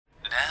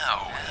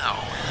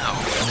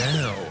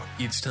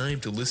It's time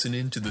to listen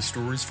in to the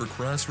stories for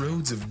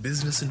crossroads of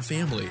business and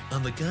family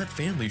on the Got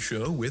Family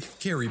Show with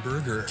Carrie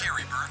Berger.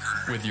 Carrie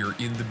Berger. Whether you're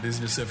in the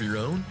business of your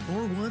own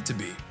or want to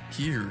be,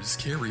 here's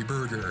Carrie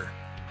Berger.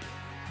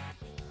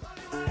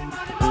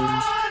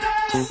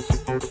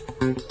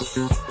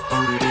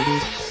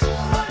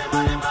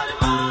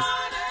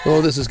 Hello,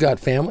 this is Got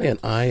Family, and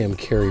I am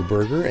Carrie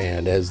Berger,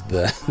 and as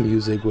the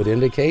music would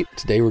indicate,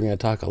 today we're going to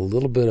talk a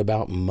little bit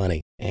about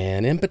money.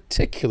 And in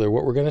particular,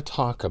 what we're going to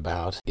talk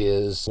about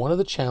is one of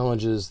the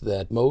challenges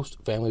that most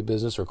family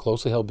business or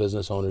closely held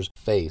business owners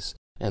face,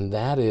 and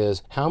that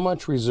is how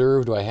much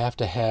reserve do I have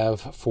to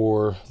have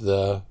for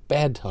the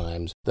bad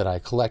times that I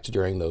collect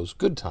during those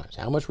good times?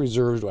 How much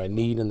reserves do I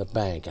need in the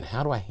bank, and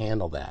how do I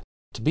handle that?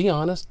 To be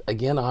honest,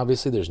 again,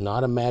 obviously, there's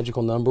not a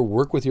magical number.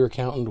 Work with your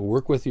accountant,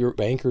 work with your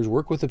bankers,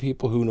 work with the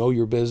people who know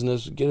your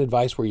business, get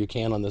advice where you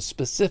can on the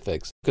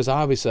specifics, because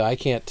obviously I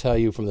can't tell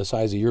you from the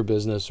size of your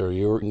business or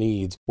your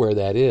needs where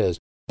that is.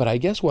 But I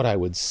guess what I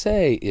would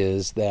say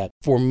is that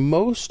for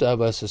most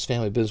of us as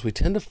family business, we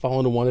tend to fall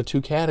into one of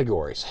two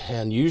categories,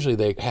 and usually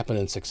they happen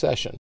in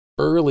succession.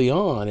 Early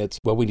on, it's,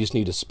 well, we just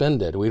need to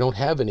spend it. We don't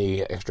have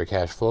any extra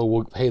cash flow.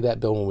 We'll pay that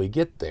bill when we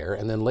get there.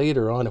 And then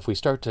later on, if we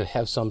start to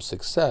have some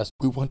success,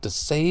 we want to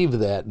save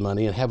that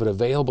money and have it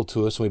available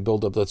to us. And we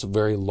build up this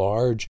very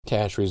large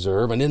cash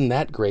reserve. And isn't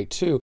that great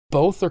too?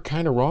 Both are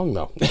kind of wrong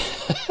though.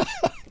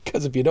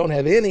 Because if you don't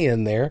have any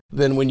in there,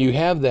 then when you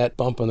have that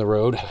bump in the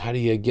road, how do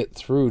you get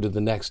through to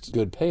the next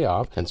good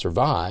payoff and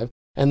survive?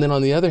 And then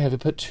on the other hand, if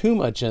you put too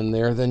much in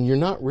there, then you're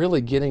not really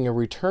getting a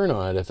return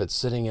on it if it's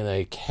sitting in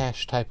a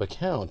cash type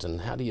account.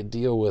 And how do you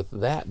deal with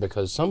that?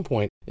 Because at some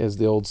point, as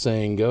the old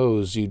saying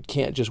goes, you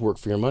can't just work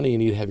for your money, you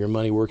need to have your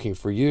money working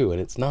for you. And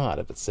it's not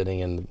if it's sitting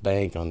in the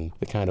bank on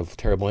the kind of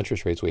terrible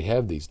interest rates we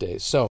have these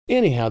days. So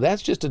anyhow,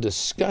 that's just a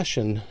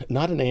discussion,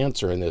 not an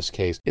answer in this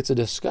case. It's a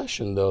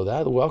discussion, though,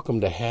 that I'm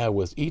welcome to have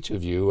with each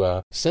of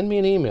you. Send me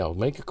an email,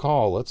 make a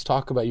call. Let's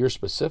talk about your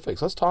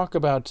specifics. Let's talk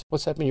about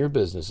what's happening in your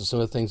business and some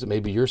of the things that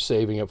maybe you're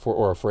saving up for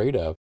or afraid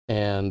of,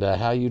 and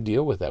how you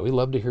deal with that. We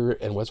love to hear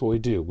it, and that's what we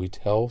do. We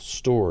tell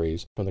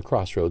stories from the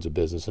crossroads of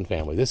business and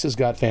family. This is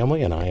Got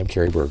Family, and I am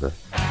Carrie Berger.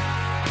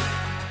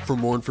 For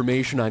more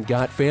information on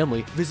Got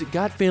Family, visit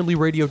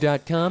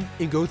GotFamilyRadio.com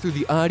and go through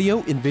the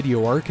audio and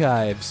video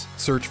archives.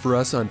 Search for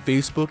us on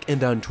Facebook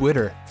and on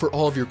Twitter. For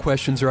all of your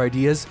questions or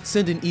ideas,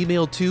 send an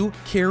email to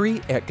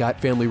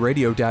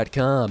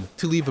Carrie@GotFamilyRadio.com.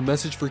 To leave a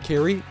message for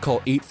Carrie,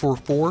 call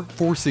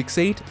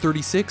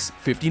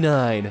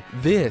 844-468-3659.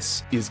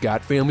 This is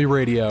Got Family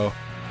Radio.